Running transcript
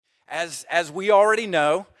As we already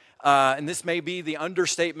know, and this may be the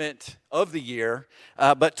understatement of the year,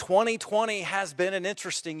 but 2020 has been an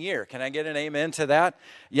interesting year. Can I get an amen to that?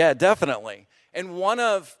 Yeah, definitely. And one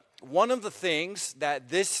of the things that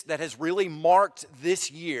has really marked this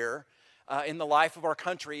year in the life of our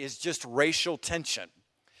country is just racial tension.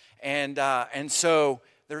 And so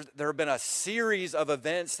there have been a series of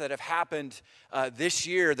events that have happened this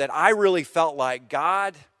year that I really felt like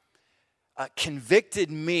God convicted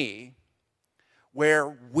me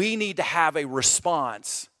where we need to have a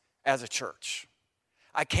response as a church.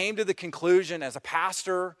 I came to the conclusion as a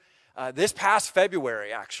pastor this past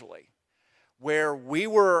February, actually, where we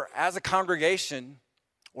were, as a congregation,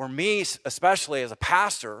 or me especially as a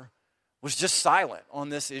pastor, was just silent on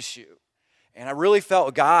this issue. And I really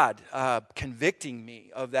felt God convicting me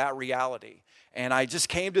of that reality. And I just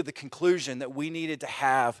came to the conclusion that we needed to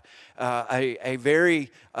have a very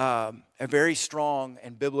strong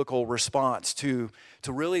and biblical response to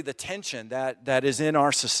really the tension that is in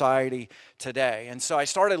our society today. And so I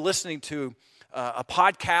started listening to a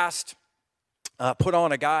podcast put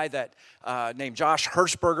on a guy that named Josh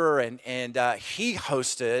Hirschberger, and he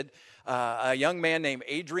hosted a young man named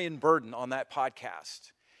Adrian Burden on that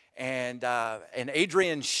podcast. And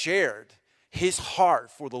Adrian shared his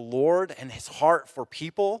heart for the Lord and his heart for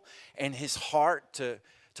people and his heart to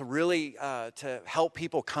really to help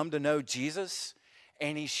people come to know Jesus.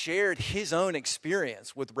 And he shared his own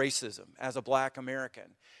experience with racism as a Black American.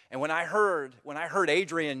 And when I heard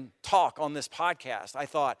Adrian talk on this podcast, I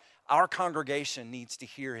thought our congregation needs to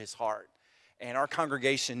hear his heart. And our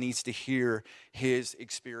congregation needs to hear his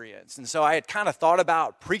experience. And so I had kind of thought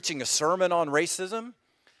about preaching a sermon on racism.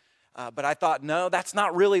 But I thought, no, that's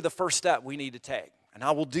not really the first step we need to take. And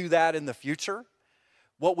I will do that in the future.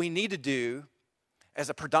 What we need to do as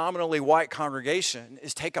a predominantly white congregation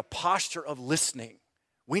is take a posture of listening.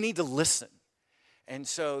 We need to listen. And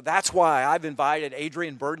so that's why I've invited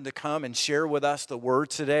Adrian Burden to come and share with us the word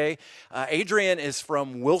today. Adrian is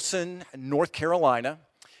from Wilson, North Carolina.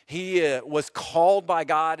 He was called by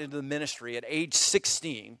God into the ministry at age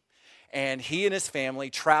 16. And he and his family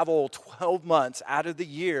travel 12 months out of the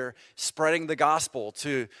year spreading the gospel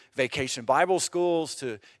to vacation Bible schools,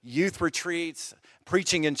 to youth retreats,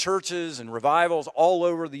 preaching in churches and revivals all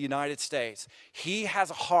over the United States. He has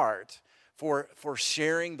a heart for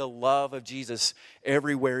sharing the love of Jesus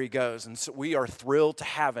everywhere he goes. And so we are thrilled to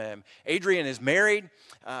have him. Adrian is married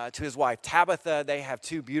to his wife Tabitha. They have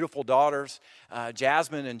two beautiful daughters,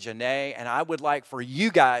 Jasmine and Janae. And I would like for you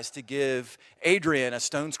guys to give Adrian a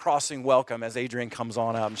Stones Crossing welcome as Adrian comes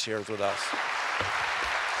on up and shares with us.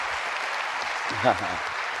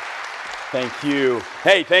 Thank you.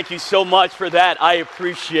 Hey, thank you so much for that. I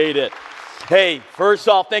appreciate it. Hey, first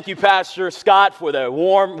off, thank you, Pastor Scott, for the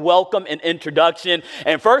warm welcome and introduction.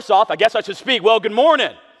 And first off, I guess I should speak. Well, good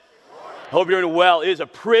morning. Hope you're doing well. It is a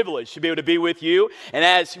privilege to be able to be with you. And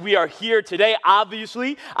as we are here today,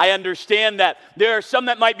 obviously, I understand that there are some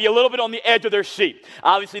that might be a little bit on the edge of their seat.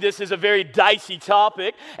 Obviously, this is a very dicey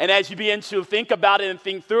topic. And as you begin to think about it and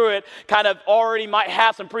think through it, kind of already might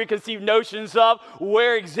have some preconceived notions of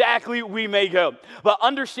where exactly we may go. But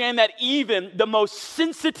understand that even the most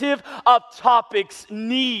sensitive of topics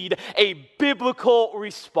need a biblical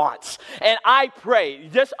response. And I pray,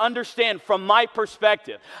 just understand from my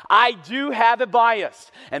perspective, I do have a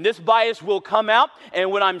bias, and this bias will come out,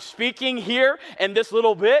 and when I'm speaking here in this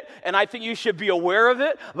little bit, and I think you should be aware of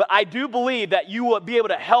it, but I do believe that you will be able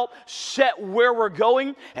to help set where we're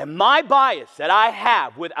going, and my bias that I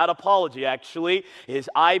have, without apology actually, is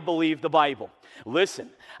I believe the Bible. Listen,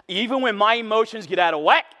 even when my emotions get out of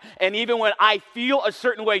whack, and even when I feel a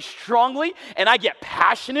certain way strongly, and I get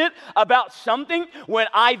passionate about something, when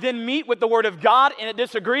I then meet with the Word of God and it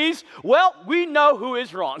disagrees, well, we know who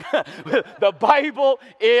is wrong. The Bible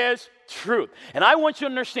is truth. And I want you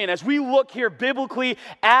to understand, as we look here biblically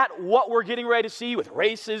at what we're getting ready to see with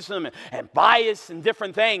racism and bias and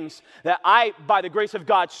different things, that I, by the grace of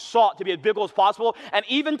God, sought to be as biblical as possible, and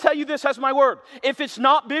even tell you this as my word. If it's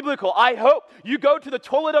not biblical, I hope you go to the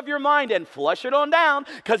toilet of your mind and flush it on down,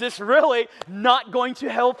 because it's really not going to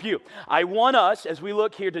help you. I want us, as we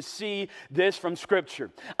look here, to see this from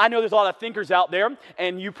Scripture. I know there's a lot of thinkers out there,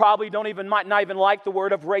 and you probably might not even like the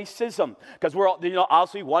word of racism, because we're all,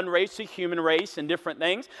 obviously one race the human race and different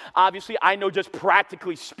things. Obviously, I know just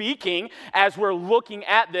practically speaking, as we're looking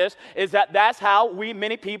at this, is that that's how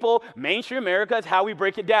many people, mainstream America, is how we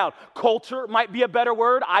break it down. Culture might be a better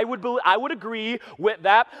word. I would agree with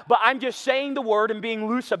that, but I'm just saying the word and being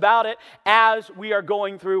loose about it as we are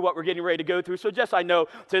going through what we're getting ready to go through. So just I know,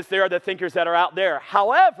 since there are the thinkers that are out there.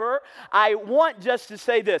 However, I want just to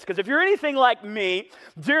say this, because if you're anything like me,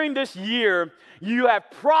 during this year, you have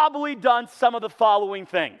probably done some of the following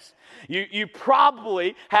things. You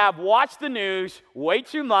probably have watched the news way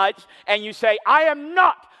too much, and you say, I am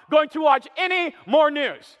not going to watch any more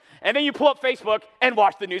news. And then you pull up Facebook and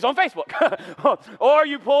watch the news on Facebook. Or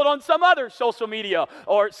you pull it on some other social media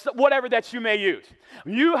or whatever that you may use.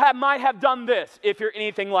 You might have done this if you're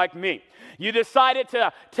anything like me. You decided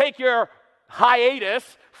to take your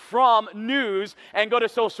hiatus from news and go to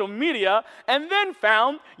social media, and then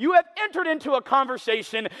found you have entered into a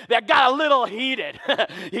conversation that got a little heated.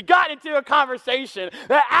 You got into a conversation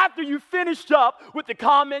that after you finished up with the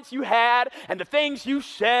comments you had and the things you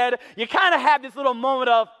said, you kind of had this little moment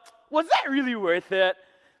of, was that really worth it?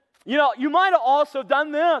 You know, you might have also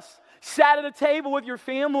done this. Sat at a table with your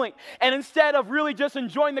family, and instead of really just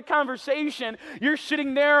enjoying the conversation, you're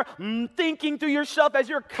sitting there thinking to yourself as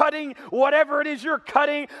you're cutting whatever it is you're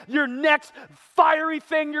cutting, your next fiery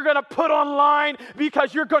thing you're going to put online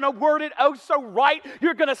because you're going to word it oh so right,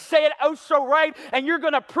 you're going to say it oh so right, and you're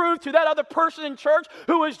going to prove to that other person in church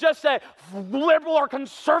who is just a liberal or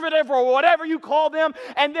conservative or whatever you call them,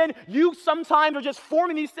 and then you sometimes are just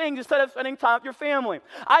forming these things instead of spending time with your family.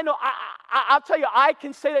 I know, I'll tell you, I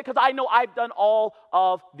can say that because I know I've done all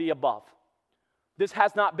of the above. This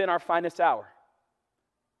has not been our finest hour.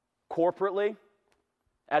 Corporately,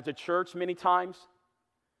 as a church many times,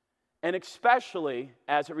 and especially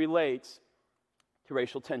as it relates to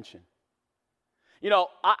racial tension. You know,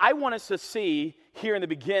 I want us to see here in the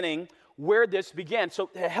beginning where this began. So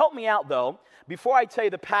help me out, though, before I tell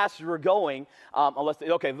you the passage we're going,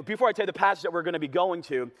 before I tell you the passage that we're going to be going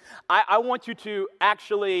to, I want you to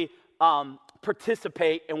actually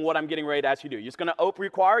participate in what I'm getting ready to ask you to do. It's going to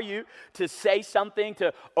require you to say something,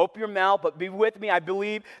 to open your mouth, but be with me. I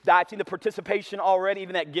believe that I've seen the participation already,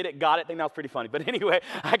 even that get it, got it thing. That was pretty funny. But anyway,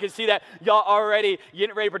 I can see that y'all already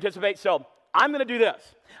getting ready to participate. So I'm going to do this.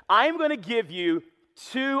 I'm going to give you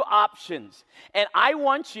two options. And I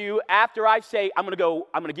want you, after I say, I'm going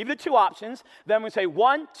to give you the two options, then I'm going to say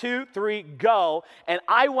 1, 2, 3, go, and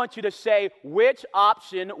I want you to say, which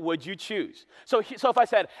option would you choose? So if I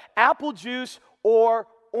said apple juice or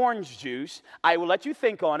orange juice, I will let you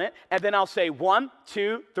think on it, and then I'll say 1,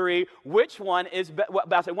 2, 3, which one is better?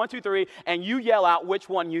 I'll say 1, 2, 3, and you yell out which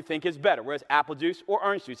one you think is better, whereas apple juice or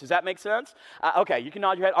orange juice. Does that make sense? Okay, you can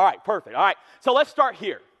nod your head. All right, perfect. All right, so let's start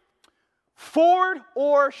here. Ford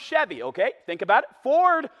or Chevy, okay? Think about it.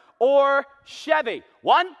 Ford or Chevy.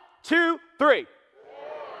 1, 2, 3.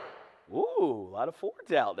 Ford. Ooh, a lot of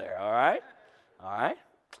Fords out there, all right? All right.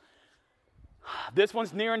 This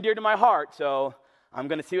one's near and dear to my heart, so I'm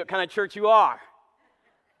going to see what kind of church you are.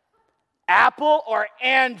 Apple or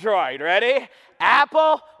Android, ready?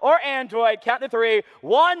 Apple or Android, count to 3.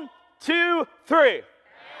 1, 2, 3. Apple.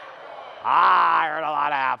 I heard a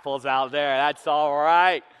lot of apples out there. That's all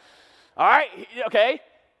right. All right, okay,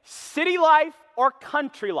 city life or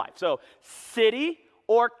country life. So city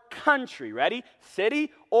or country, ready?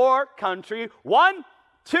 City or country. 1,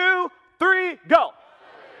 2, 3, go.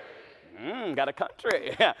 Got a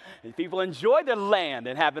country. Yeah. People enjoy their land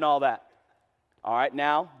and having all that. All right,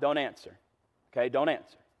 now don't answer. Okay, don't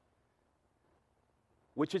answer.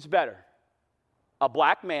 Which is better, a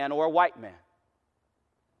black man or a white man?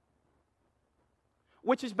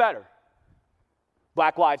 Which is better?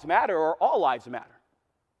 Black lives matter or all lives matter?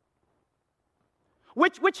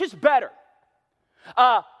 Which is better?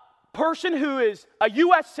 A person who is a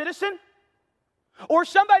U.S. citizen or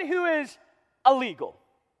somebody who is illegal?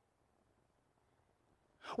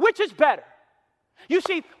 Which is better? You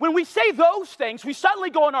see, when we say those things, we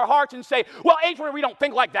suddenly go in our hearts and say, well, Adrian, we don't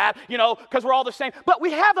think like that, because we're all the same. But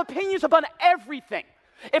we have opinions upon everything.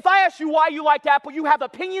 If I ask you why you like Apple, you have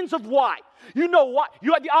opinions of why. You know why.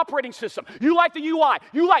 You like the operating system. You like the UI.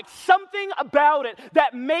 You like something about it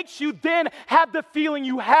that makes you then have the feeling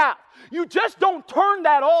you have. You just don't turn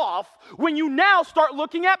that off when you now start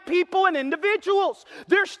looking at people and individuals.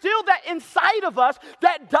 There's still that inside of us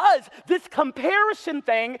that does this comparison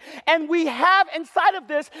thing, and we have inside of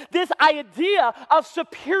this idea of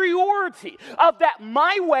superiority, of that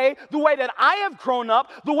my way, the way that I have grown up,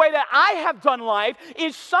 the way that I have done life,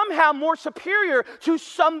 is somehow more superior to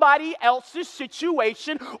somebody else's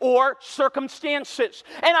situation or circumstances.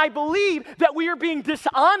 And I believe that we are being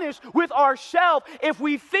dishonest with ourselves if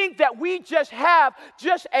we think that that we just have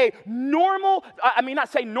just a normal,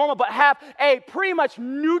 not say normal, but have a pretty much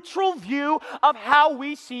neutral view of how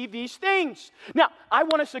we see these things. Now, I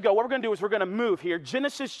want us to go. What we're going to do is we're going to move here.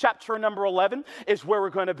 Genesis chapter number 11 is where we're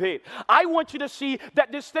going to be. I want you to see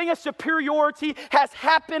that this thing of superiority has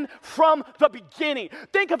happened from the beginning.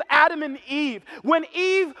 Think of Adam and Eve. When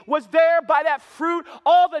Eve was there by that fruit,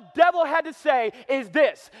 all the devil had to say is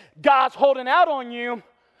this: God's holding out on you.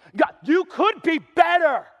 God, you could be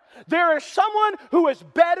better. There is someone who is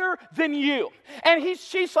better than you. And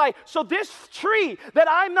she's like, so this tree that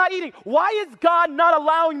I'm not eating, why is God not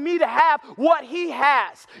allowing me to have what he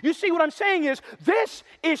has? You see, what I'm saying is, this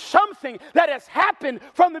is something that has happened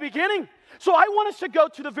from the beginning. So I want us to go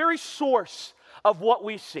to the very source of what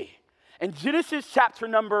we see. In Genesis chapter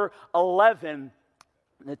number 11,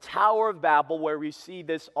 the Tower of Babel, where we see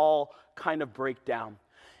this all kind of break down.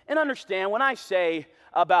 And understand, when I say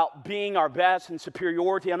about being our best and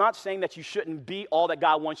superiority, I'm not saying that you shouldn't be all that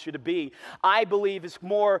God wants you to be. I believe it's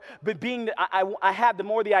more, but I have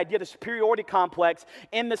the idea of the superiority complex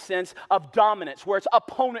in the sense of dominance, where it's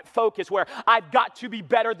opponent focused, where I've got to be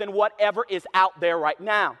better than whatever is out there right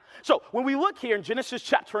now. So when we look here in Genesis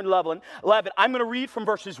chapter 11, I'm going to read from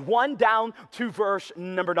verses 1 down to verse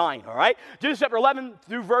number 9, all right? Genesis chapter 11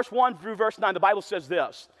 through verse 1 through verse 9, the Bible says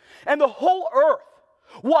this: And the whole earth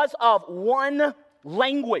was of one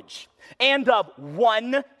language and of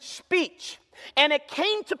one speech. And it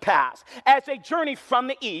came to pass, as they journeyed from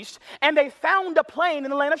the east, and they found a plain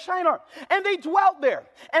in the land of Shinar. And they dwelt there.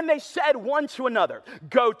 And they said one to another,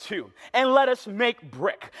 Go to, and let us make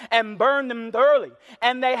brick, and burn them thoroughly.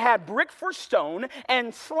 And they had brick for stone,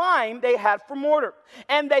 and slime they had for mortar.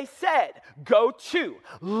 And they said, Go to,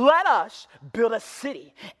 let us build a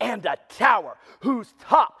city and a tower, whose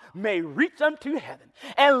top may reach unto heaven.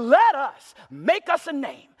 And let us make us a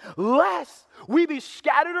name, lest we be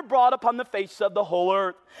scattered abroad upon the face of the whole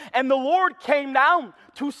earth. And the Lord came down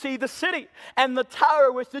to see the city, and the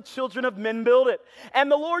tower which the children of men built it.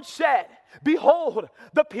 And the Lord said, Behold,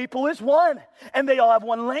 the people is one, and they all have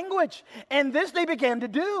one language. And this they began to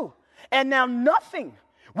do. And now nothing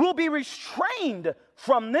will be restrained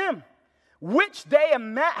from them, which they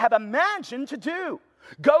have imagined to do.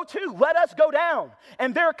 Go to, let us go down,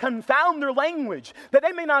 and there confound their language, that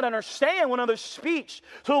they may not understand one another's speech.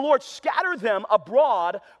 So the Lord scattered them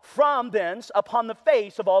abroad from thence upon the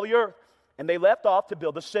face of all the earth. And they left off to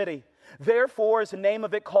build a city. Therefore is the name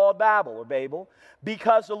of it called Babel, or Babel,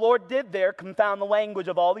 because the Lord did there confound the language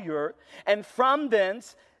of all the earth. And from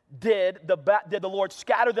thence did the Lord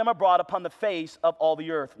scatter them abroad upon the face of all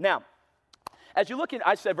the earth. Now, as you look at,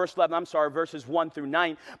 I said verse 11, verses 1 through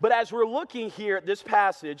 9. But as we're looking here at this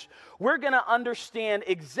passage, we're going to understand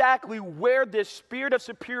exactly where this spirit of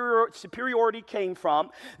superiority came from.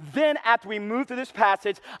 Then after we move through this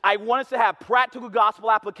passage, I want us to have practical gospel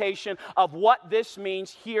application of what this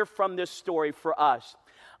means here from this story for us.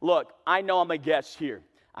 Look, I know I'm a guest here.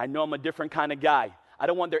 I know I'm a different kind of guy. I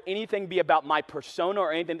don't want there anything be about my persona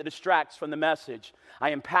or anything that distracts from the message.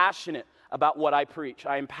 I am passionate about what I preach.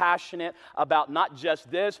 I am passionate about not just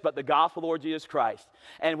this, but the gospel of the Lord Jesus Christ.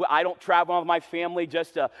 And I don't travel with my family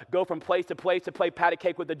just to go from place to place to play patty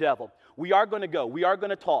cake with the devil. We are going to go. We are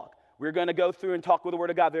going to talk. We're going to go through and talk with the Word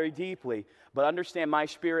of God very deeply. But understand my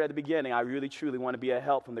spirit at the beginning. I really, truly want to be a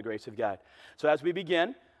help from the grace of God. So as we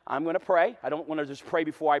begin, I'm going to pray. I don't want to just pray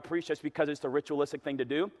before I preach just because it's the ritualistic thing to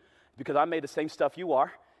do. Because I made the same stuff you are.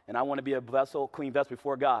 And I want to be a vessel, clean vessel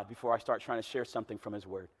before God before I start trying to share something from His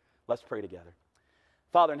Word. Let's pray together.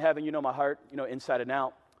 Father in heaven, you know my heart, you know inside and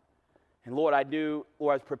out. And Lord, I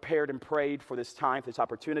was prepared and prayed for this time, for these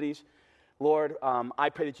opportunities. Lord, I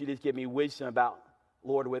pray that you just give me wisdom about,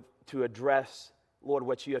 Lord, to address, Lord,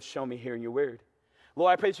 what you have shown me here in your word.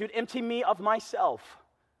 Lord, I pray that you'd empty me of myself,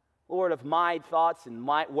 Lord, of my thoughts and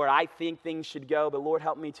where I think things should go. But Lord,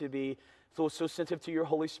 help me to be so sensitive to your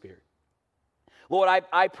Holy Spirit. Lord,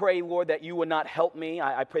 I pray, Lord, that you would not help me.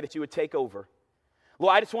 I pray that you would take over.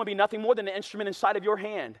 Lord, I just want to be nothing more than an instrument inside of your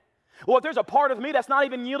hand. Lord, if there's a part of me that's not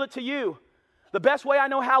even yielded to you, the best way I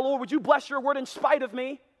know how, Lord, would you bless your word in spite of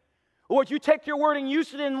me? Lord, you take your word and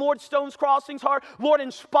use it in, Lord, Stones Crossing's heart. Lord,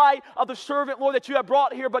 in spite of the servant, Lord, that you have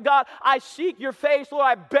brought here. But God, I seek your face. Lord,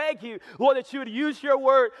 I beg you, Lord, that you would use your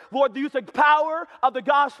word. Lord, use the power of the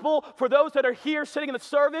gospel for those that are here sitting in the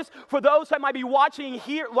service, for those that might be watching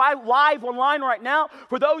here live online right now,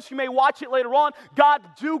 for those who may watch it later on. God,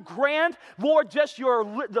 do grant, Lord, just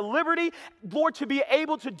the liberty, Lord, to be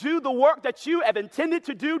able to do the work that you have intended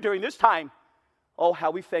to do during this time. Oh,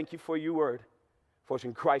 how we thank you for your word. For it's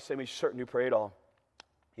in Christ's name we certainly pray it all.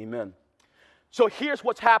 Amen. So here's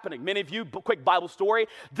what's happening. Many of you, quick Bible story,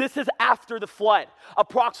 this is after the flood.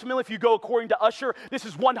 Approximately, if you go according to Usher, this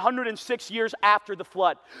is 106 years after the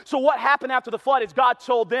flood. So what happened after the flood is God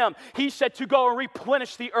told them, he said to go and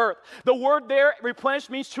replenish the earth. The word there, replenish,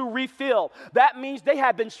 means to refill. That means they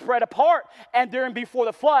had been spread apart and during before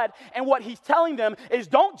the flood. And what he's telling them is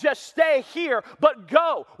don't just stay here, but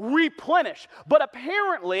go, replenish. But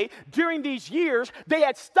apparently, during these years, they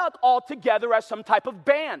had stuck all together as some type of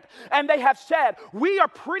band. And they have said, we are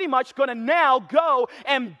pretty much going to now go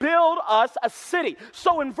and build us a city.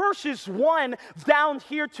 So in verses 1 down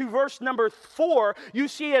here to verse number 4, you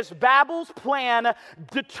see as Babel's plan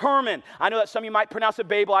determined. I know that some of you might pronounce it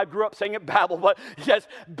Babel. I grew up saying it Babel, but yes,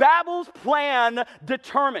 Babel's plan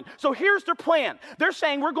determined. So here's their plan. They're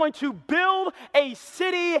saying we're going to build a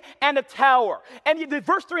city and a tower. And in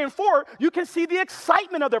verse 3 and 4, you can see the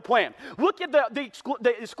excitement of their plan. Look at the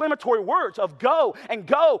exclamatory words of go and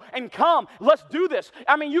come. Let's do this.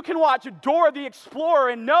 I mean, you can watch Dora the Explorer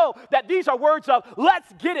and know that these are words of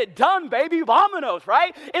let's get it done, baby. Vamonos,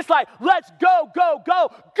 right? It's like, let's go.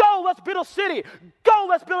 Let's build a city. Go,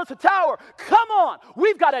 let's build us a tower. Come on.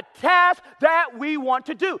 We've got a task that we want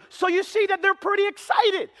to do. So you see that they're pretty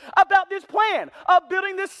excited about this plan of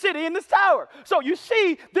building this city and this tower. So you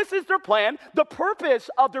see, this is their plan. The purpose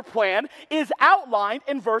of their plan is outlined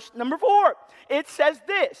in verse number 4. It says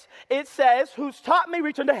this. It says, who's taught me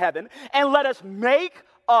reach unto heaven, and let us make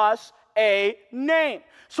us a name.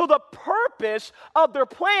 So the purpose of their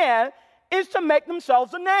plan is to make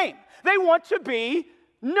themselves a name. They want to be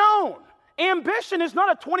known. Ambition is not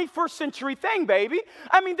a 21st century thing, baby.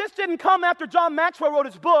 I mean, this didn't come after John Maxwell wrote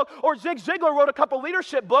his book or Zig Ziglar wrote a couple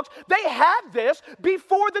leadership books. They had this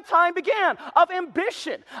before the time began of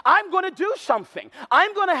ambition. I'm going to do something.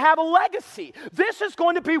 I'm going to have a legacy. This is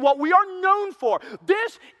going to be what we are known for.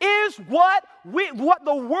 This is what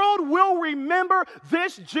the world will remember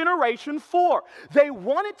this generation for. They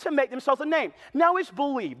wanted to make themselves a name. Now it's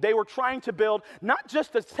believed they were trying to build not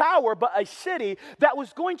just a tower, but a city that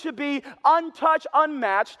was going to be untouched,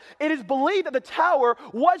 unmatched. It is believed that the tower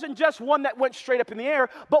wasn't just one that went straight up in the air,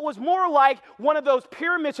 but was more like one of those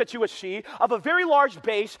pyramids that you would see of a very large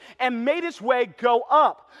base and made its way go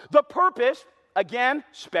up. The purpose, again,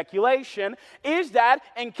 speculation, is that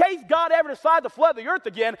in case God ever decides to flood the earth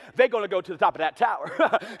again, they're going to go to the top of that tower.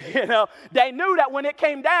 They knew that when it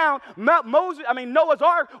came down, Noah's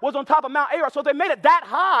Ark was on top of Mount Ararat, so they made it that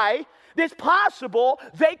high. It's possible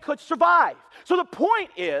they could survive. So the point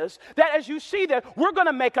is that as you see that, we're going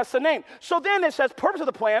to make us a name. So then it says purpose of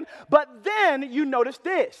the plan, but then you notice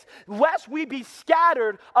this, lest we be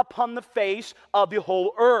scattered upon the face of the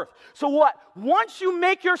whole earth. So what? Once you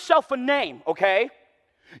make yourself a name, okay,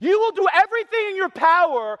 you will do everything in your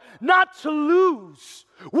power not to lose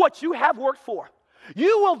what you have worked for.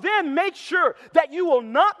 You will then make sure that you will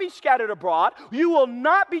not be scattered abroad. You will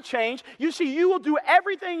not be changed. You see, you will do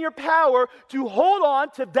everything in your power to hold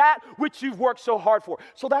on to that which you've worked so hard for.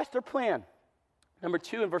 So that's their plan. Number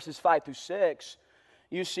 2, in verses 5 through 6,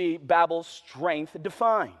 you see Babel's strength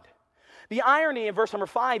defined. The irony in verse number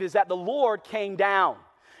 5 is that the Lord came down.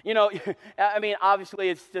 I mean, obviously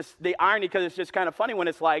it's just the irony because it's just kind of funny when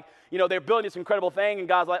it's like, they're building this incredible thing and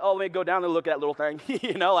God's like, oh, let me go down and look at that little thing.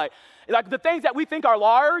 Like the things that we think are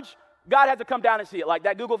large, God has to come down and see it. Like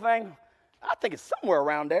that Google thing, I think it's somewhere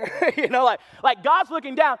around there. Like God's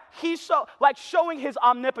looking down. He's showing his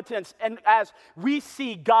omnipotence and as we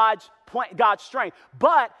see God's strength.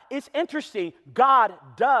 But it's interesting, God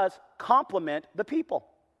does complement the people.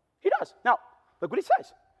 He does. Now, look what he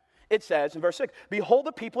says. It says in verse 6, behold,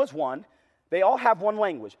 the people is one. They all have one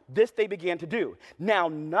language. This they began to do. Now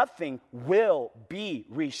nothing will be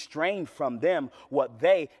restrained from them what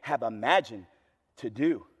they have imagined to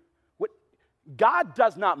do. God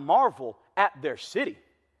does not marvel at their city.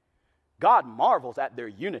 God marvels at their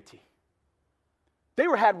unity. They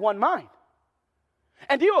had one mind.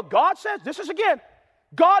 And do you know what God says? This is again,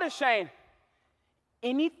 God is saying,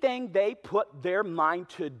 anything they put their mind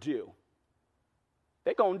to do,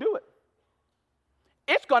 they're going to do it.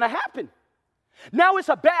 It's going to happen. Now it's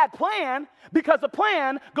a bad plan because the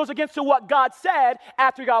plan goes against to what God said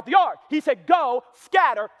after he got off the ark. He said, go,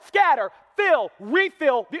 scatter, fill,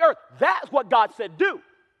 refill the earth. That's what God said do.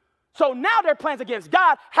 So now their plan's against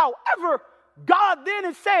God. However, God then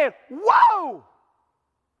is saying, whoa,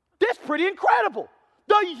 this is pretty incredible.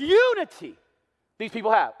 The unity these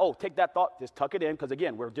people have. Oh, take that thought, just tuck it in because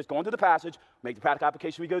again, we're just going through the passage, make the practical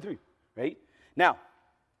application we go through, right? Now,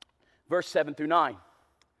 verse 7 through 9.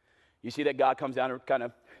 You see that God comes down and kind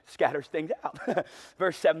of scatters things out.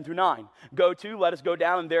 Verse 7 through 9. Go to, let us go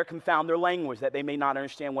down and there confound their language, that they may not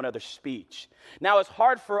understand one another's speech. Now, it's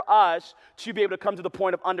hard for us to be able to come to the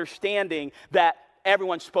point of understanding that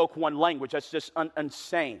everyone spoke one language. That's just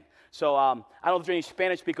insane. So I don't know if there's any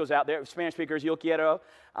Spanish speakers out there. Spanish speakers, yo quiero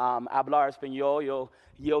hablar español.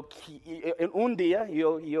 En un día,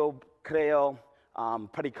 yo creo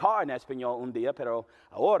predicar en español un día, pero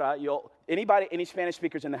ahora, any Spanish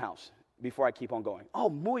speakers in the house before I keep on going? Oh,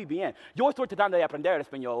 muy bien. Yo estoy tratando de aprender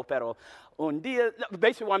español, pero un día,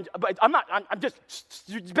 basically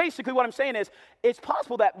basically what I'm saying is, it's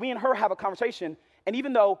possible that me and her have a conversation, and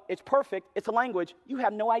even though it's perfect, it's a language, you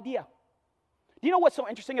have no idea. Do you know what's so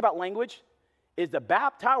interesting about language? Is the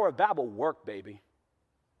Tower of Babel worked, baby.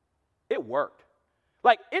 It worked.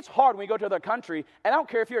 Like, it's hard when you go to another country, and I don't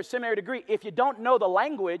care if you're a seminary degree, if you don't know the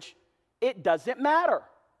language, it doesn't matter.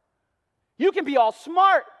 You can be all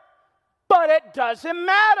smart, but it doesn't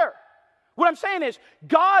matter. What I'm saying is,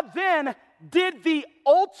 God then did the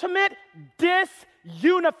ultimate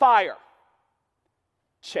disunifier.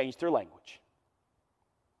 Changed their language.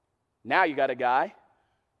 Now you got a guy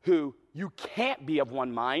who you can't be of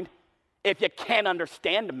one mind if you can't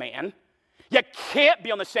understand a man. You can't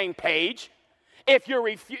be on the same page if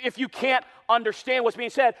you can't understand what's being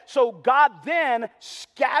said. So God then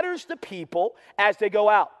scatters the people as they go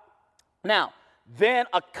out. Now, then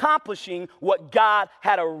accomplishing what God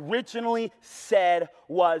had originally said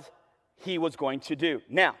was he was going to do.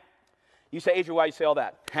 Now, you say, Adrian, why you say all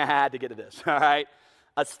that? I had to get to this, all right?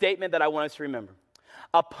 A statement that I want us to remember.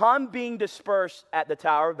 Upon being dispersed at the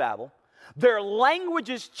Tower of Babel, their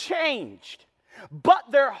languages changed,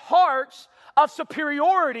 but their hearts of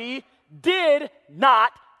superiority did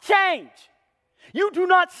not change. You do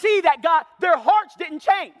not see that their hearts didn't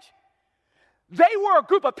change. They were a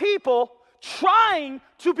group of people trying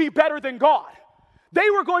to be better than God. They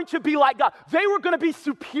were going to be like God. They were going to be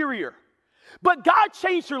superior. But God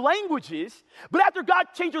changed their languages. But after God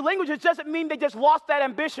changed their languages, it doesn't mean they just lost that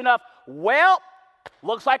ambition of, well,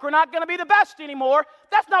 looks like we're not going to be the best anymore.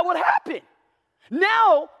 That's not what happened.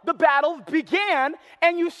 Now the battle began,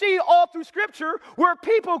 and you see all through Scripture where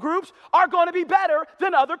people groups are going to be better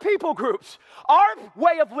than other people groups. Our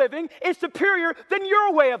way of living is superior than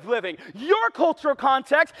your way of living. Your cultural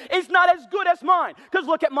context is not as good as mine, because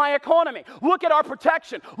look at my economy, look at our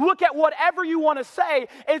protection, look at whatever you want to say,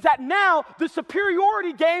 is that now the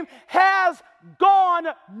superiority game has gone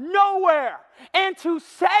nowhere. And to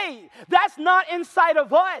say that's not inside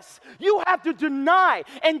of us, you have to deny.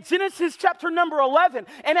 In Genesis chapter number 11,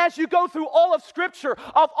 and as you go through all of Scripture,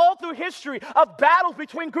 of all through history, of battles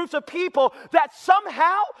between groups of people, that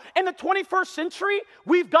somehow in the 21st century,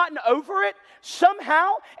 we've gotten over it.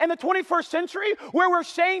 Somehow in the 21st century, where we're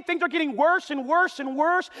saying things are getting worse and worse and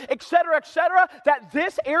worse, et cetera, that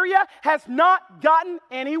this area has not gotten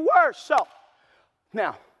any worse. So,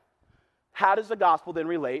 now, how does the gospel then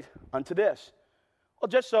relate unto this? Well,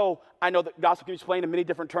 just so I know that gospel can be explained in many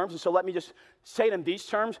different terms, and so let me just say it in these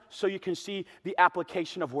terms so you can see the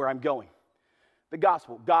application of where I'm going. The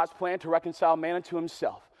gospel, God's plan to reconcile man unto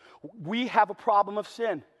himself. We have a problem of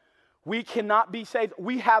sin. We cannot be saved.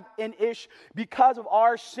 We have an issue because of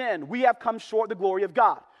our sin. We have come short of the glory of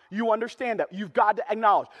God. You understand that. You've got to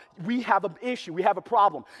acknowledge. We have an issue. We have a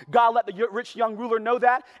problem. God let the rich young ruler know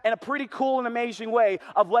that in a pretty cool and amazing way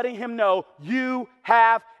of letting him know you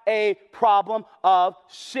have a problem of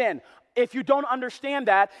sin. If you don't understand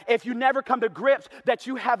that, if you never come to grips that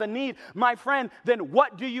you have a need, my friend, then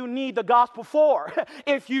what do you need the gospel for?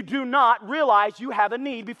 If you do not realize you have a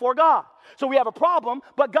need before God. So we have a problem,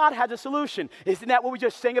 but God has a solution. Isn't that what we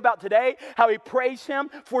just sang about today? How we praise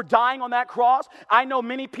him for dying on that cross. I know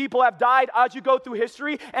many people have died as you go through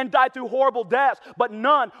history and died through horrible deaths, but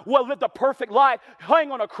none will live the perfect life,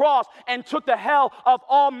 hung on a cross and took the hell of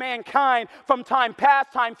all mankind from time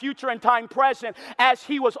past, time future, and time present as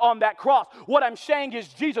he was on that cross. What I'm saying is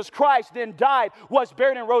Jesus Christ then died, was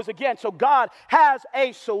buried, and rose again. So God has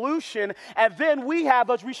a solution, and then we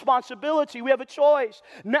have a responsibility. We have a choice.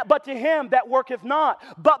 But to him that worketh not,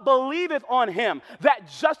 but believeth on him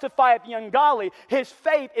that justifieth the ungodly, his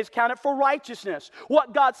faith is counted for righteousness.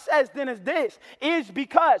 What God says then is this, is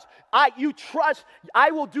because you trust,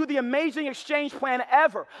 I will do the amazing exchange plan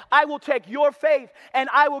ever. I will take your faith and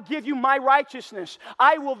I will give you my righteousness.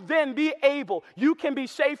 I will then be able, you can be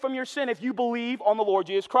saved from your sin if you believe on the Lord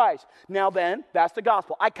Jesus Christ. Now then, that's the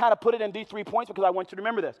gospel. I kind of put it in these 3 points because I want you to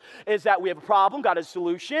remember this, is that we have a problem, got a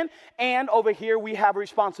solution, and over here we have a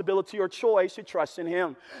responsibility your choice to trust in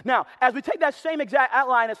him. Now, as we take that same exact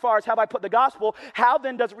outline as far as how I put the gospel, how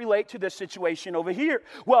then does it relate to this situation over here?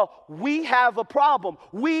 Well, we have a problem.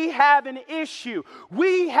 We have an issue.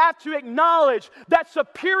 We have to acknowledge that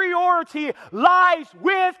superiority lies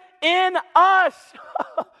within us.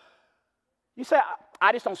 You say,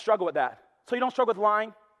 I just don't struggle with that. So you don't struggle with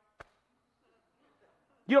lying?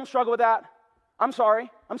 You don't struggle with that? I'm sorry,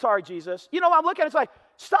 Jesus. You know, I'm looking at it, it's like,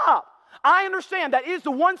 stop. I understand that is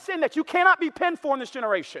the one sin that you cannot be pinned for in this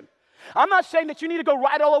generation. I'm not saying that you need to go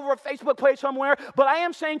right all over a Facebook page somewhere, but I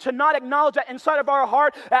am saying to not acknowledge that inside of our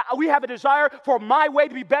heart, we have a desire for my way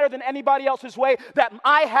to be better than anybody else's way, that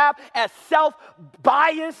I have a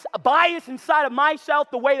self-bias, a bias inside of myself,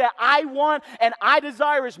 the way that I want and I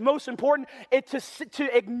desire is most important.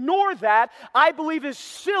 To ignore that, I believe is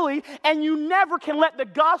silly, and you never can let the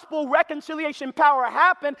gospel reconciliation power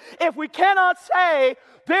happen if we cannot say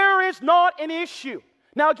there is not an issue.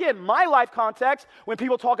 Now, again, my life context, when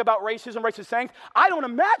people talk about racism, racist things, I don't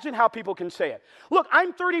imagine how people can say it. Look,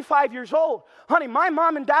 I'm 35 years old. Honey, my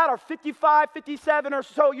mom and dad are 55, 57 or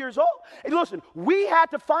so years old. And listen, we had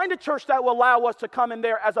to find a church that will allow us to come in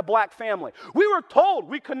there as a black family. We were told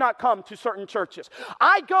we could not come to certain churches.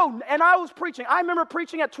 I go, and I was preaching. I remember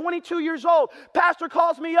preaching at 22 years old. Pastor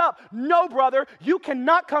calls me up. No, brother, you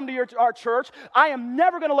cannot come to our church. I am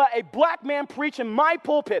never going to let a black man preach in my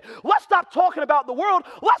pulpit. Let's stop talking about the world.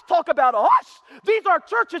 Let's talk about us. These are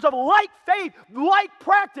churches of like faith, like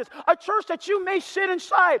practice, a church that you may sit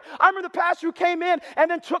inside. I remember the pastor who came in and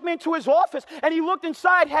then took me into his office, and he looked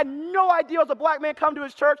inside, had no idea I was a black man come to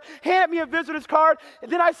his church, handed me a visitor's card,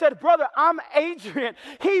 and then I said, brother, I'm Adrian.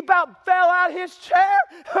 He about fell out his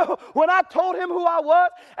chair when I told him who I was.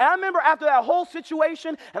 And I remember after that whole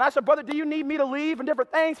situation, and I said, brother, do you need me to leave and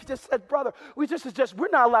different things? He just said, brother, we're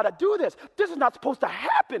not allowed to do this. This is not supposed to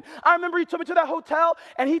happen. I remember he took me to that hotel,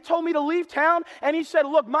 and he told me to leave town, and he said,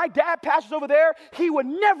 look, my dad pastors over there. He would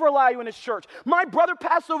never allow you in his church. My brother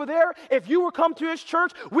pastors over there. If you were come to his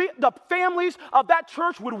church, the families of that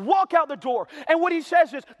church would walk out the door. And what he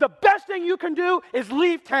says is, the best thing you can do is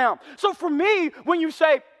leave town. So for me, when you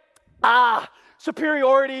say,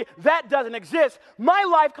 superiority, that doesn't exist, my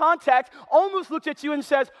life context almost looks at you and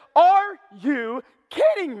says, are you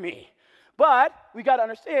kidding me? But we got to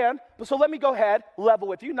understand, so let me go ahead, level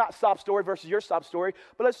with you, not sob story versus your sob story,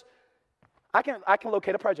 but I can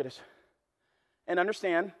locate a prejudice and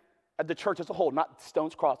understand the church as a whole, not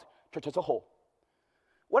Stones Cross, church as a whole.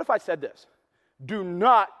 What if I said this? Do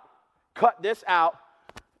not cut this out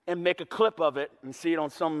and make a clip of it and see it on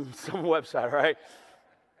some website, right?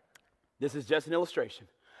 This is just an illustration.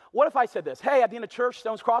 What if I said this? Hey, at the end of church,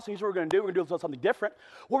 Stones Crossing, here's what we're going to do. We're going to do something different.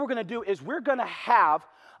 What we're going to do is we're going to have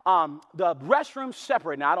the restrooms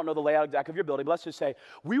separate. Now, I don't know the layout exactly of your building, but let's just say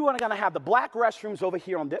we were going to have the black restrooms over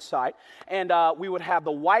here on this side, and we would have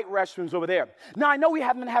the white restrooms over there. Now, I know we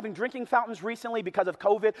haven't been having drinking fountains recently because of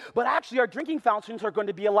COVID, but actually our drinking fountains are going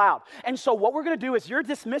to be allowed. And so what we're going to do is you're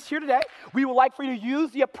dismissed here today. We would like for you to use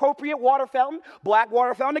the appropriate water fountain, black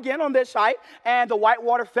water fountain again on this side, and the white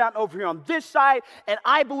water fountain over here on this side. And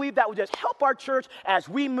I believe that will just help our church as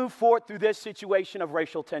we move forward through this situation of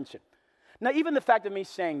racial tension. Now, even the fact of me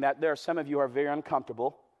saying that, there are some of you who are very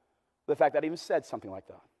uncomfortable with the fact that I even said something like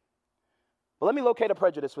that. But let me locate a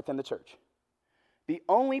prejudice within the church. The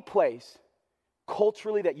only place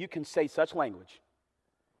culturally that you can say such language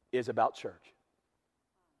is about church.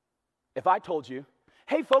 If I told you,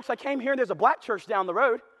 hey, folks, I came here and there's a black church down the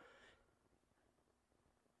road,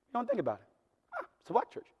 you don't think about it. It's a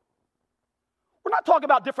black church. We're not talking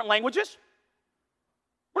about different languages.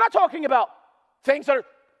 We're not talking about things that are...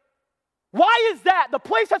 Why is that? The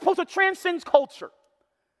place that's supposed to transcend culture.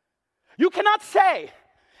 You cannot say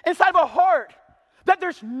inside of a heart that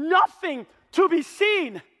there's nothing to be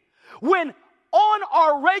seen when on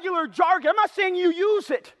our regular jargon, I'm not saying you use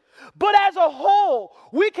it, but as a whole,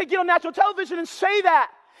 we could get on national television and say that,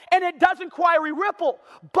 and it doesn't quite ripple.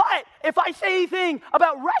 But if I say anything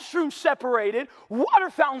about restrooms separated, water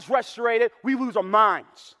fountains separated, we lose our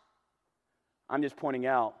minds. I'm just pointing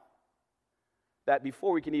out that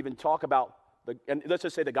before we can even talk about, and let's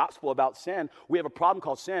just say the gospel about sin, we have a problem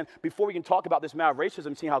called sin. Before we can talk about this matter of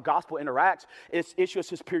racism, seeing how gospel interacts, this issue of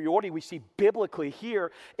superiority we see biblically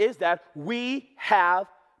here is that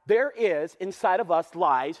there is inside of us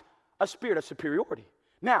lies a spirit of superiority.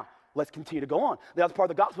 Now, let's continue to go on. The other part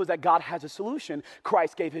of the gospel is that God has a solution.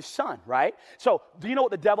 Christ gave his son, right? So do you know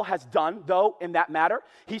what the devil has done, though, in that matter?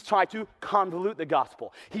 He's tried to convolute the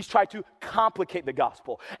gospel. He's tried to complicate the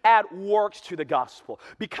gospel, add works to the gospel,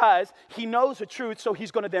 because he knows the truth, so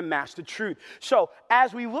he's going to then mask the truth. So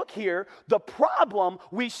as we look here, the problem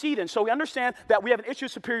we see then, so we understand that we have an issue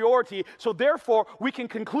of superiority, so therefore we can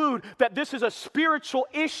conclude that this is a spiritual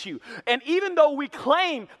issue. And even though we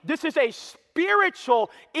claim this is a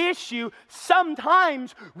spiritual issue,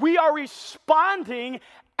 sometimes we are responding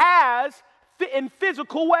in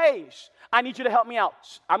physical ways. I need you to help me out.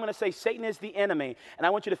 I'm going to say Satan is the enemy, and I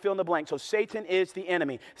want you to fill in the blank. So Satan is the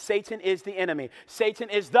enemy. Satan is the enemy.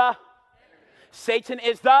 Satan's the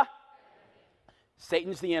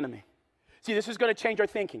enemy. See, this is going to change our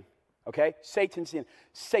thinking, okay? Satan's the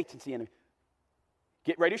enemy.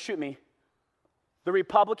 Get ready to shoot me. The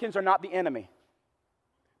Republicans are not the enemy.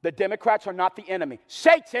 The Democrats are not the enemy.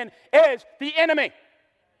 Satan is the enemy.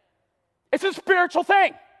 It's a spiritual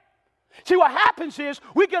thing. See, what happens is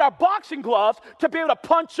we get our boxing gloves to be able to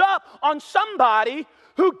punch up on somebody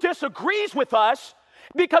who disagrees with us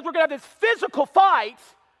because we're going to have this physical fight,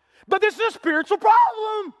 but this is a spiritual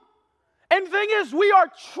problem. And the thing is, we are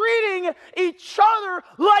treating each other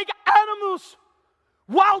like animals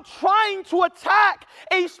while trying to attack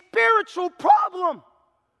a spiritual problem.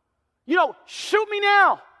 You know, shoot me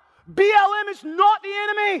now. BLM is not the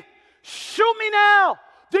enemy. Shoot me now.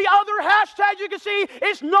 The other hashtag you can see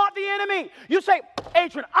is not the enemy. You say,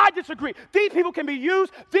 Adrian, I disagree. These people can be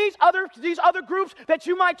used. These other groups that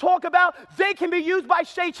you might talk about, they can be used by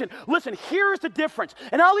Satan. Listen, here's the difference.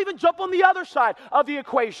 And I'll even jump on the other side of the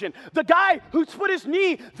equation. The guy who put his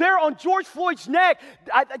knee there on George Floyd's neck,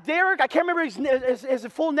 Derek, I can't remember his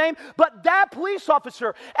full name, but that police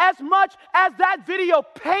officer, as much as that video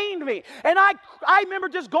pained me, and I remember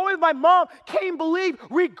just going with my mom, can't believe,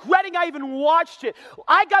 regretting I even watched it.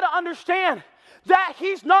 I got to understand that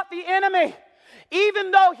he's not the enemy.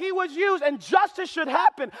 Even though he was used and justice should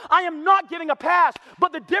happen, I am not giving a pass.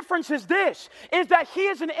 But the difference is this, is that he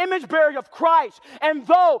is an image bearer of Christ. And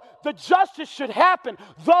though the justice should happen,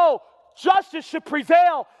 though justice should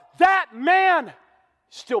prevail, that man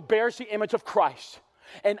still bears the image of Christ.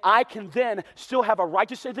 And I can then still have a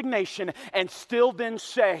righteous indignation and still then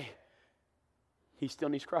say, he still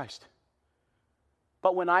needs Christ.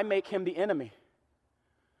 But when I make him the enemy,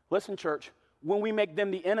 listen, church, when we make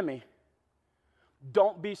them the enemy,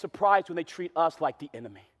 don't be surprised when they treat us like the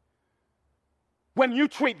enemy. When you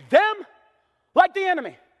treat them like the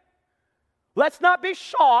enemy, let's not be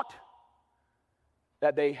shocked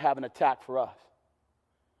that they have an attack for us.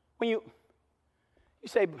 When you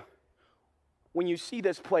say, when you see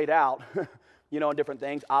this played out, you know, in different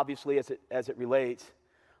things, obviously as it relates,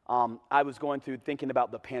 I was going through thinking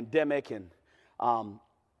about the pandemic and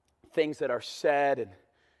things that are said and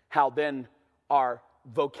how then our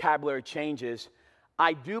vocabulary changes.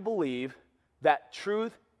 I do believe that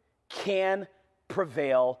truth can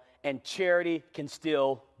prevail and charity can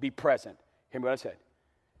still be present. Hear me what I said.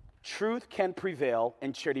 Truth can prevail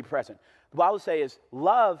and charity present. The Bible says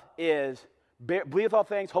love is believeth all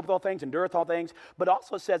things, hopeth all things, endureth all things. But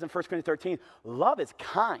also it says in 1 Corinthians 13, love is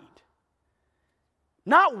kind.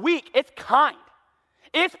 Not weak, it's kind.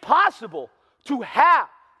 It's possible to have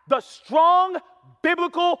the strong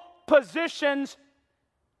biblical positions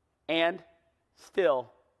and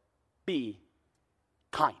still be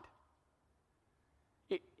kind.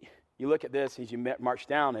 You look at this as you march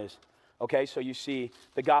down is, okay, so you see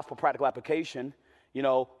the gospel practical application. You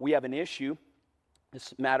know, we have an issue,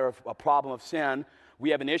 this matter of a problem of sin. We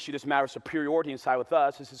have an issue, this matter of superiority inside with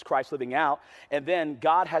us. This is Christ living out. And then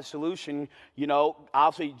God has solution, you know,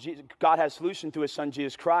 obviously God has solution through his son,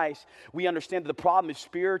 Jesus Christ. We understand that the problem is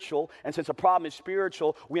spiritual. And since the problem is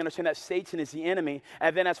spiritual, we understand that Satan is the enemy.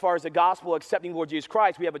 And then as far as the gospel, accepting Lord Jesus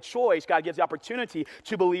Christ, we have a choice. God gives the opportunity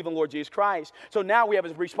to believe in Lord Jesus Christ. So now we have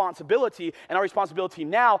a responsibility. And our responsibility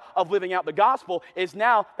now of living out the gospel is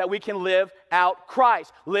now that we can live out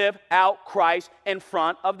Christ. Live out Christ in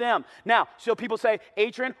front of them. Now, so people say,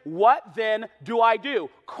 Adrian, what then do I do?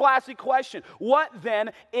 Classic question. What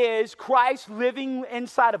then is Christ living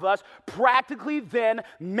inside of us practically then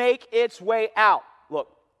make its way out? Look,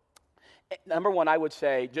 number one, I would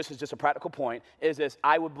say, just a practical point, is this.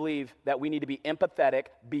 I would believe that we need to be empathetic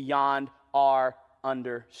beyond our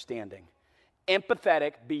understanding.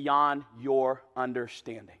 Empathetic beyond your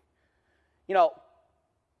understanding. You know,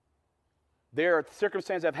 there are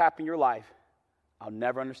circumstances that have happened in your life I'll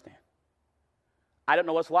never understand. I don't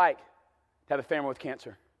know what it's like to have a family with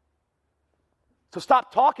cancer. So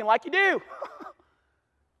stop talking like you do.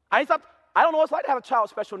 I don't know what it's like to have a child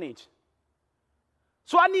with special needs.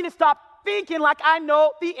 So I need to stop thinking like I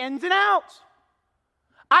know the ins and outs.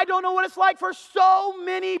 I don't know what it's like for so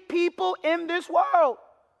many people in this world.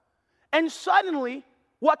 And suddenly,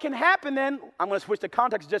 what can happen then, I'm going to switch the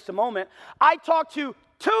context in just a moment. I talked to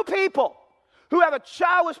 2 people who have a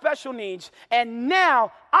child with special needs, and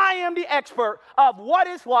now I am the expert of what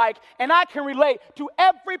it's like, and I can relate to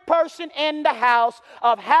every person in the house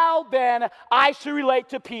of how then I should relate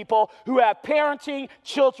to people who have parenting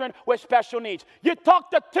children with special needs. You talk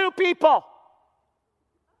to 2 people.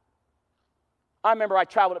 I remember I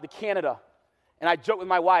traveled up to Canada, and I joked with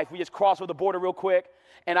my wife. We just crossed over the border real quick,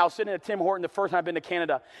 and I was sitting at Tim Hortons the first time I've been to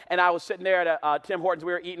Canada, and I was sitting there at Tim Hortons.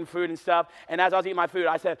 We were eating food and stuff, and as I was eating my food,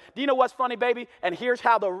 I said, do you know what's funny, baby? And here's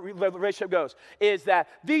how the relationship goes, is that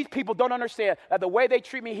these people don't understand that the way they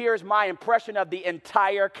treat me here is my impression of the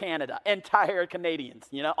entire Canada, entire Canadians,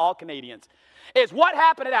 all Canadians. Is what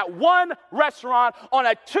happened at that one restaurant on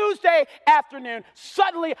a Tuesday afternoon.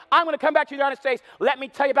 Suddenly, I'm going to come back to the United States. Let me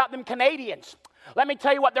tell you about them Canadians. Let me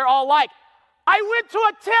tell you what they're all like. I went to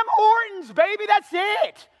a Tim Hortons, baby. That's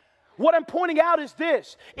it. What I'm pointing out is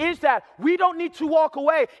this, is that we don't need to walk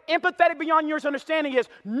away. Empathetic beyond your understanding is,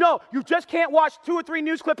 no, you just can't watch 2 or 3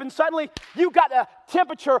 news clips and suddenly you got the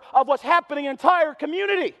temperature of what's happening in the entire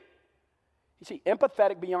community. You see,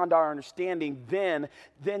 empathetic beyond our understanding, then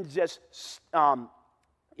just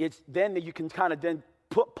it's then that you can kind of then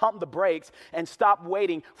pump the brakes and stop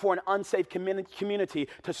waiting for an unsafe community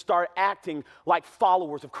to start acting like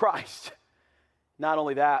followers of Christ. Not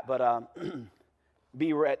only that, but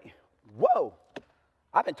be ready. Whoa,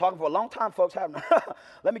 I've been talking for a long time, folks, haven't I?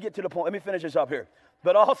 Let me get to the point. Let me finish this up here.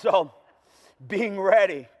 But also, being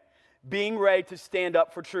ready to stand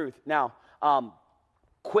up for truth. Now,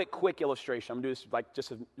 quick illustration. I'm going to do this like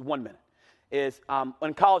just 1 minute. Is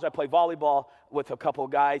in college I played volleyball with a couple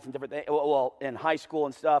of guys and different things. Well, in high school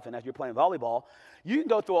and stuff, and as you're playing volleyball, you can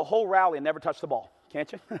go through a whole rally and never touch the ball,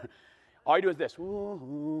 can't you? All you do is this.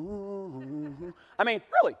 I mean,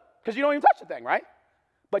 really, because you don't even touch the thing, right?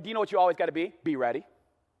 But do you know what you always got to be? Be ready.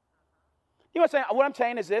 You know what I'm saying? What I'm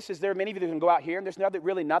saying is this, is there are many of you that can go out here and there's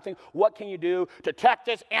really nothing. What can you do to track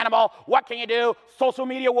this animal? What can you do? Social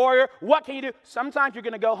media warrior, what can you do? Sometimes you're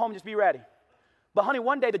going to go home and just be ready. But honey,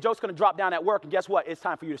 one day the joke's going to drop down at work, and guess what? It's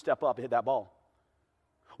time for you to step up and hit that ball.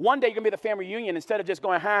 One day you're going to be at the family reunion, instead of just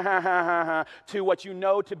going ha, to what you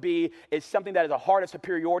know to be is something that is a heart of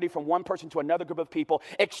superiority from one person to another group of people,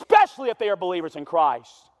 especially if they are believers in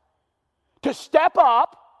Christ, to step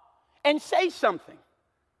up and say something.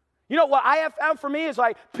 You know what I have found for me is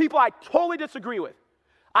like people I totally disagree with.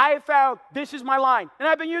 I have found this is my line, and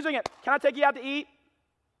I've been using it. Can I take you out to eat?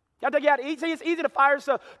 Can I take you out to eat? See, it's easy to fire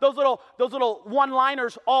those little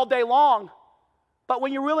one-liners all day long. But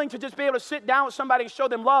when you're willing to just be able to sit down with somebody and show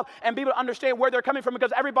them love and be able to understand where they're coming from,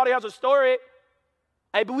 because everybody has a story,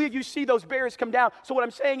 I believe you see those barriers come down. So what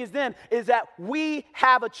I'm saying is that we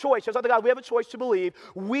have a choice. Just like God, we have a choice to believe.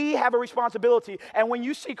 We have a responsibility. And when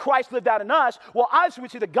you see Christ lived out in us, well, obviously we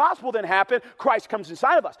see the gospel then happen. Christ comes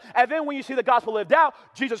inside of us. And then when you see the gospel lived out,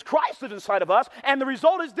 Jesus Christ lives inside of us. And the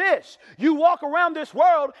result is this. You walk around this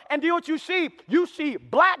world and do what you see. You see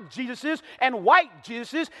black Jesuses and white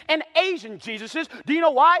Jesuses and Asian Jesuses. Do you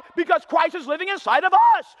know why? Because Christ is living inside of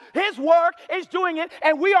us. His work is doing it,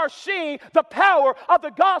 and we are seeing the power of the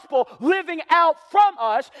gospel living out from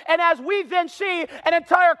us. And as we then see an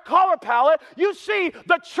entire color palette, you see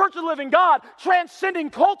the church of the living God transcending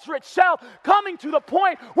culture itself, coming to the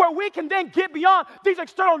point where we can then get beyond these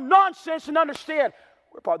external nonsense and understand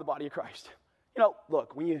we're part of the body of Christ. You know,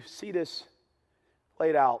 look, when you see this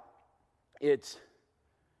played out, you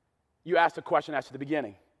ask the question as to the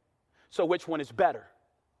beginning. So which one is better?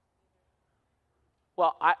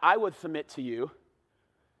 Well, I would submit to you,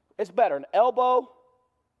 it's better, an elbow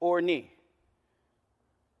or a knee.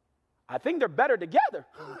 I think they're better together.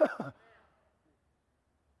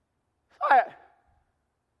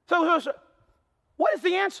 So what is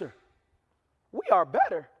the answer? We are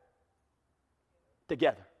better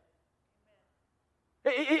together.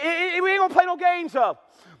 We ain't gonna play no games of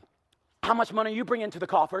how much money you bring into the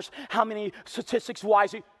coffers, how many statistics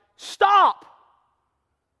wise. Stop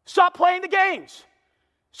playing the games.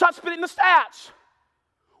 Stop spitting the stats.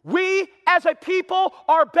 We as a people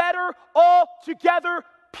are better all together,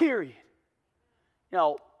 period. You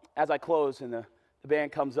know, as I close and the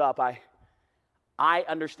band comes up, I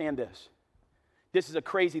understand this. This is a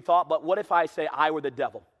crazy thought, but what if I say I were the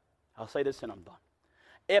devil? I'll say this and I'm done.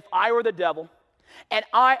 If I were the devil and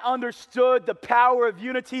I understood the power of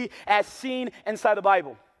unity as seen inside the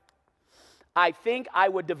Bible, I think I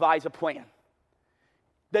would devise a plan.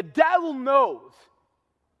 The devil knows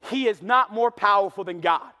he is not more powerful than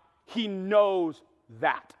God. He knows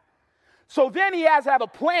that. So then he has to have a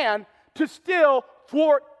plan to still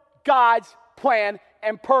thwart God's plan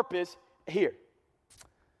and purpose here.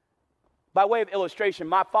 By way of illustration,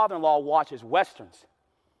 my father-in-law watches Westerns.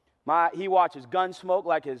 He watches Gunsmoke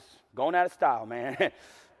like it's going out of style, man.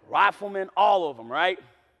 Rifleman, all of them, right?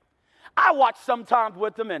 I watch sometimes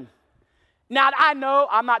with them, and now I know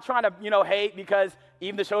I'm not trying to, hate, because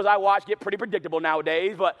even the shows I watch get pretty predictable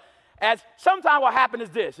nowadays, but as sometimes what happens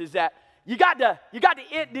is that you got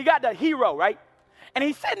the hero, right? And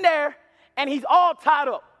he's sitting there, and he's all tied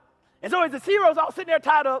up. And so as the hero's all sitting there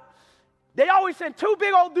tied up, they always send two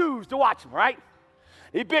big old dudes to watch him, right?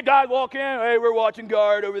 These big guys walk in, hey, we're watching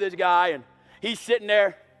guard over this guy, and he's sitting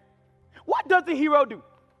there. What does the hero do?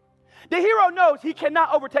 The hero knows he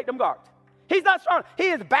cannot overtake them guards. He's not strong. He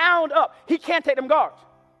is bound up. He can't take them guards.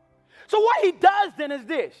 So what he does then is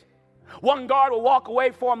this. One guard will walk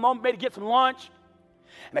away for a moment, maybe get some lunch.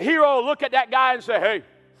 And the hero will look at that guy and say, hey,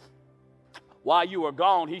 while you were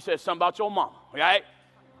gone, he said something about your mama, right?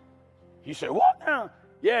 He said, what now?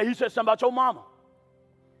 Yeah, he said something about your mama.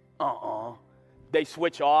 They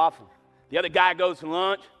switch off. The other guy goes to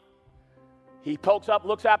lunch. He pokes up,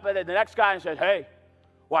 looks up at the next guy and says, hey,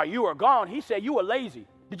 while you were gone, he said you were lazy.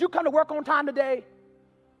 Did you come to work on time today?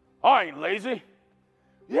 I ain't lazy.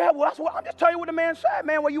 Yeah, well, that's what I'm just telling you what the man said,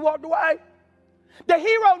 man, when you walked away. The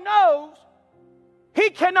hero knows he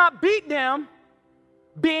cannot beat them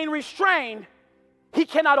being restrained. He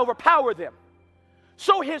cannot overpower them.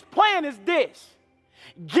 So his plan is this.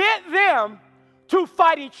 Get them to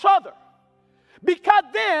fight each other. Because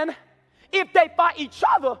then, if they fight each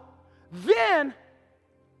other, then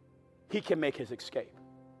he can make his escape.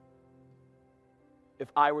 If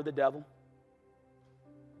I were the devil,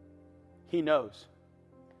 he knows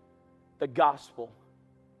the gospel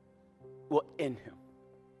will end him.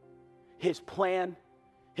 His plan,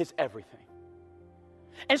 his everything.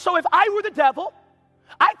 And so if I were the devil,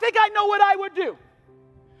 I think I know what I would do.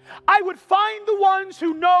 I would find the ones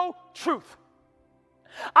who know truth.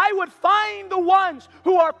 I would find the ones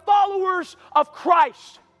who are followers of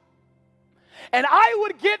Christ. And I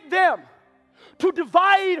would get them to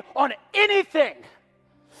divide on anything.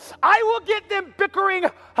 I will get them bickering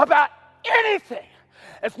about anything.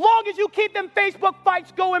 As long as you keep them Facebook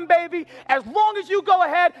fights going, baby, as long as you go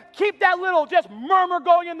ahead, keep that little just murmur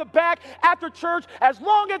going in the back after church, as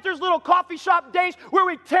long as there's little coffee shop days where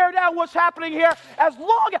we tear down what's happening here, as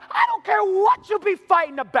long as, I don't care what you be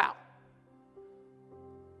fighting about.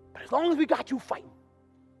 But as long as we got you fighting,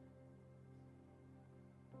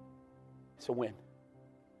 it's a win.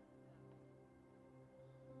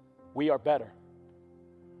 We are better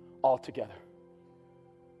all together.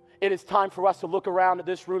 It is time for us to look around at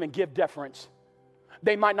this room and give deference.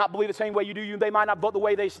 They might not believe the same way you do. They might not vote the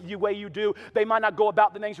way you do. They might not go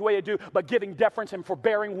about the things the way they do. But giving deference and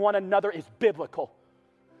forbearing one another is biblical.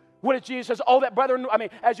 What did Jesus say? Oh, that brethren,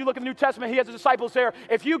 as you look in the New Testament, he has the disciples there.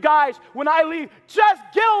 If you guys, when I leave, just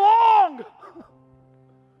get along.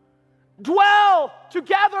 Dwell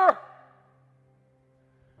together.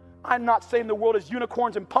 I'm not saying the world is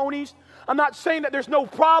unicorns and ponies. I'm not saying that there's no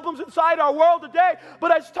problems inside our world today,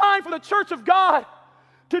 but it's time for the church of God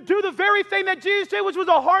to do the very thing that Jesus did, which was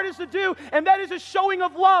the hardest to do, and that is a showing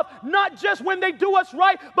of love, not just when they do us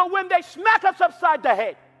right, but when they smack us upside the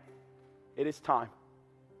head. It is time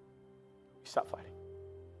we stop fighting.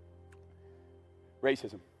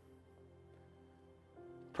 Racism,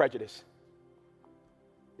 prejudice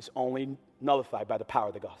is only nullified by the power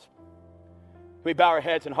of the gospel. We bow our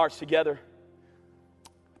heads and hearts together,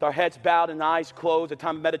 with our heads bowed and eyes closed, a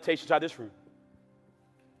time of meditation inside this room.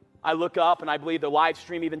 I look up and I believe the live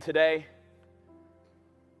stream even today.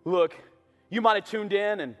 Look, you might have tuned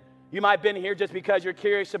in and you might have been here just because you're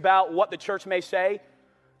curious about what the church may say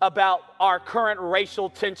about our current racial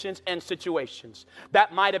tensions and situations.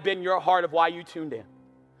 That might have been your heart of why you tuned in.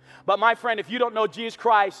 But my friend, if you don't know Jesus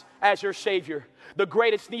Christ as your Savior, the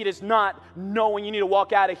greatest need is not knowing you need to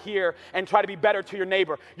walk out of here and try to be better to your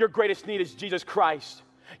neighbor. Your greatest need is Jesus Christ.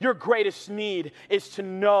 Your greatest need is to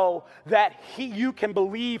know that you can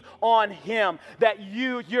believe on Him, that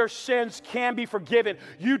your sins can be forgiven.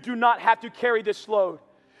 You do not have to carry this load.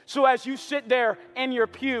 So as you sit there in your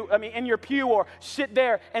pew, or sit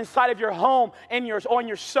there inside of your home, on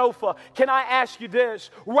your sofa, can I ask you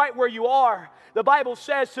this, right where you are? The Bible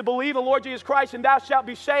says to believe in the Lord Jesus Christ and thou shalt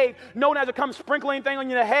be saved. No one has to come sprinkle anything on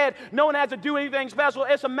your head. No one has to do anything special.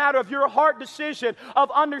 It's a matter of your heart decision of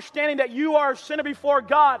understanding that you are a sinner before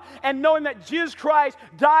God and knowing that Jesus Christ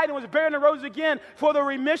died and was buried and rose again for the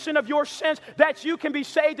remission of your sins, that you can be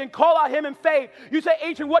saved and call out Him in faith. You say,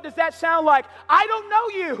 Adrian, what does that sound like? I don't know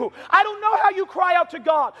you. you. I don't know how you cry out to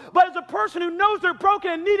God, but as a person who knows they're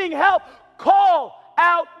broken and needing help, call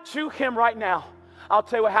out to him right now. I'll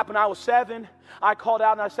tell you what happened. I was 7. I called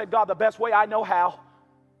out and I said, God, the best way I know how,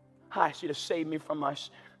 I ask you to save me from my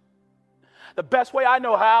sin. The best way I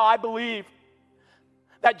know how, I believe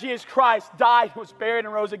that Jesus Christ died, was buried,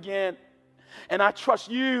 and rose again. And I trust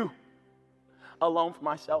you alone for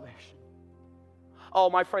my salvation. Oh,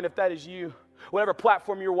 my friend, if that is you, whatever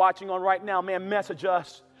platform you're watching on right now, man, message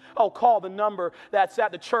us. Oh, call the number that's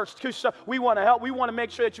at the church. We want to help. We want to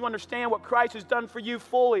make sure that you understand what Christ has done for you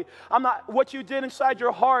fully. What you did inside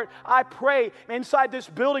your heart. I pray inside this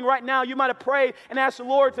building right now, you might have prayed and asked the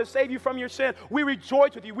Lord to save you from your sin. We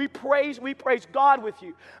rejoice with you. We praise God with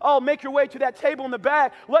you. Oh, make your way to that table in the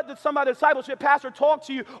back. Let somebody, the discipleship pastor, talk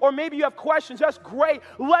to you. Or maybe you have questions. That's great.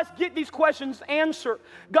 Let's get these questions answered.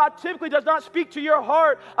 God typically does not speak to your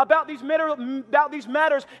heart about these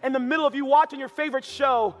matters in the middle of you watching your favorite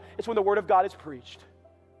show. It's when the Word of God is preached.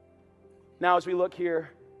 Now, as we look here,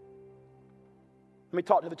 let me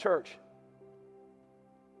talk to the church.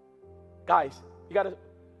 Guys,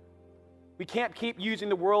 we can't keep using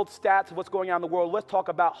the world stats of what's going on in the world. Let's talk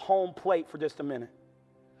about home plate for just a minute.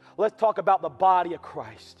 Let's talk about the body of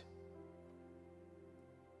Christ.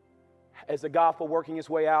 As the gospel working its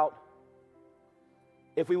way out,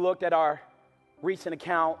 if we looked at our recent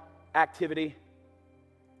account activity,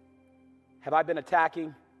 have I been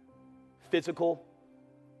attacking physical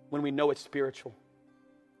when we know it's spiritual?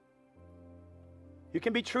 You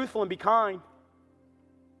can be truthful and be kind.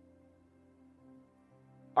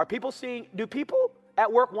 Do people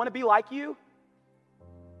at work want to be like you?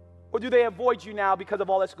 Or do they avoid you now because of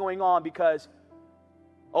all that's going on? Because,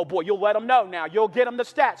 oh boy, you'll let them know now. You'll get them the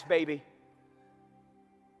stats, baby.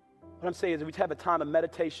 What I'm saying is we have a time of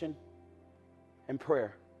meditation and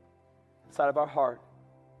prayer inside of our heart.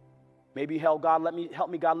 Maybe help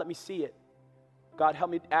me, God, let me see it. God,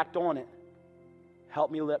 help me act on it.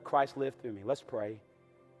 Help me let Christ live through me. Let's pray.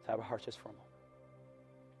 Let's have our hearts just for a moment.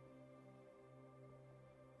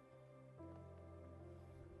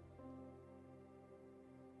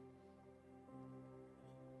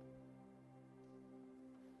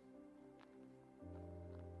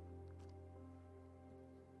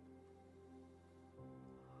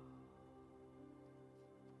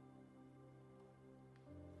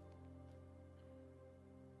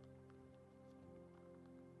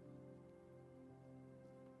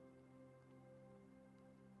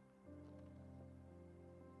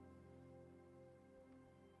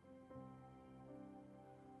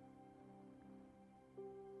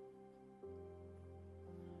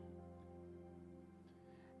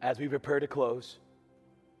 As we prepare to close,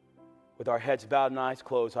 with our heads bowed and eyes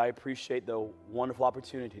closed, I appreciate the wonderful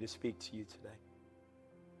opportunity to speak to you today.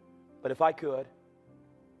 But if I could,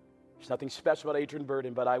 there's nothing special about Adrian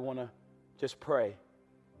Burden, but I want to just pray.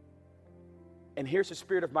 And here's the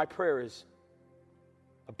spirit of my prayer is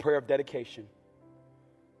a prayer of dedication.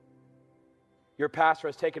 Your pastor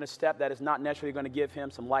has taken a step that is not necessarily going to give him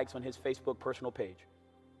some likes on his Facebook personal page.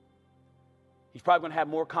 He's probably going to have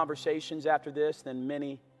more conversations after this than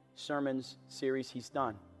many sermons series he's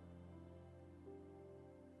done.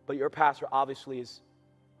 But your pastor obviously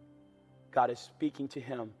God is speaking to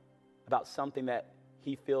him about something that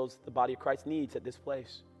he feels the body of Christ needs at this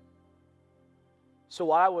place. So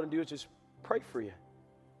what I want to do is just pray for you.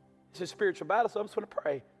 It's a spiritual battle, so I'm just going to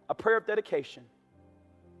pray. A prayer of dedication.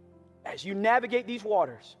 As you navigate these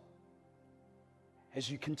waters,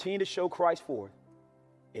 as you continue to show Christ forward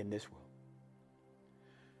in this world.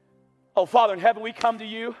 Oh, Father in heaven, we come to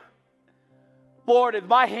you. Lord, as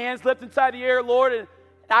my hands lift inside the air, Lord, and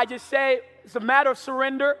I just say it's a matter of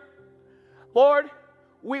surrender. Lord,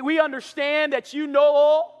 we understand that you know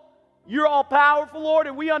all. You're all powerful, Lord,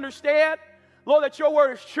 and we understand, Lord, that your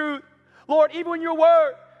word is truth. Lord, even when your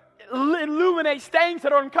word illuminates things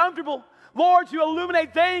that are uncomfortable, Lord, you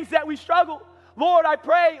illuminate things that we struggle. Lord, I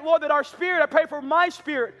pray, Lord, that our spirit, I pray for my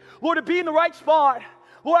spirit, Lord, to be in the right spot.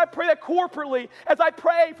 Lord, I pray that corporately, as I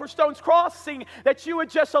pray for Stones Crossing, that you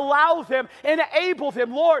would just allow them, enable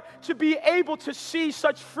them, Lord, to be able to see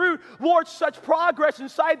such fruit, Lord, such progress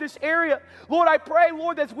inside this area. Lord, I pray,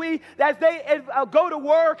 Lord, as they go to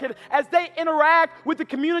work and as they interact with the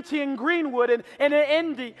community in Greenwood and in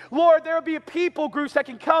Indy, Lord, there will be people groups that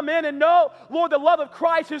can come in and know, Lord, the love of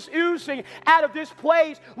Christ is oozing out of this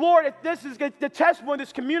place. Lord, if this is the testimony of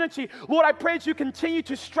this community, Lord, I pray that you continue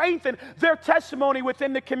to strengthen their testimony within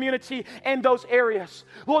within the community in those areas.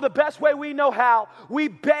 Lord, the best way we know how, we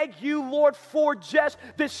beg you, Lord, for just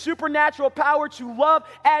this supernatural power to love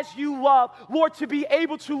as you love. Lord, to be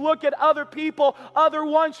able to look at other people, other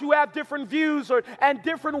ones who have different views and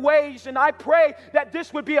different ways. And I pray that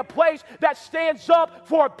this would be a place that stands up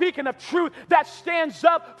for a beacon of truth, that stands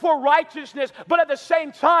up for righteousness. But at the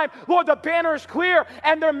same time, Lord, the banner is clear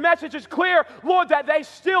and their message is clear, Lord, that they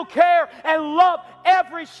still care and love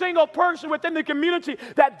every single person within the community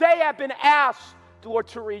that they have been asked, Lord,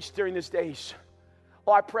 to reach during these days.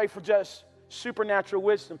 Oh, I pray for just supernatural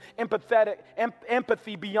wisdom,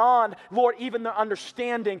 empathy beyond, Lord, even their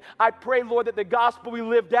understanding. I pray, Lord, that the gospel we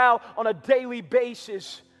lived out on a daily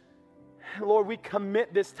basis, Lord, we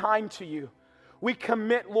commit this time to you. We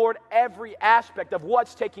commit, Lord, every aspect of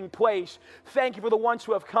what's taking place. Thank you for the ones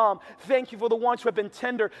who have come. Thank you for the ones who have been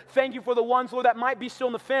tender. Thank you for the ones, Lord, that might be still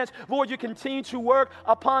on the fence. Lord, you continue to work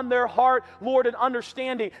upon their heart, Lord, in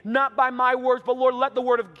understanding. Not by my words, but Lord, let the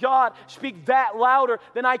word of God speak that louder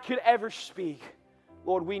than I could ever speak.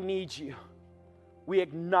 Lord, we need you. We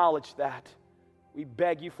acknowledge that. We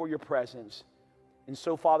beg you for your presence. And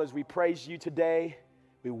so, Father, as we praise you today,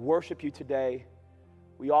 we worship you today,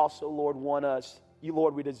 we also, Lord,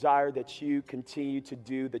 Lord, we desire that you continue to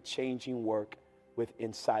do the changing work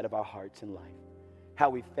inside of our hearts and life.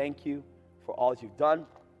 How we thank you for all that you've done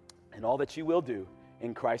and all that you will do.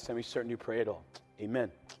 In Christ's name we certainly pray it all.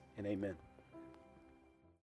 Amen and amen.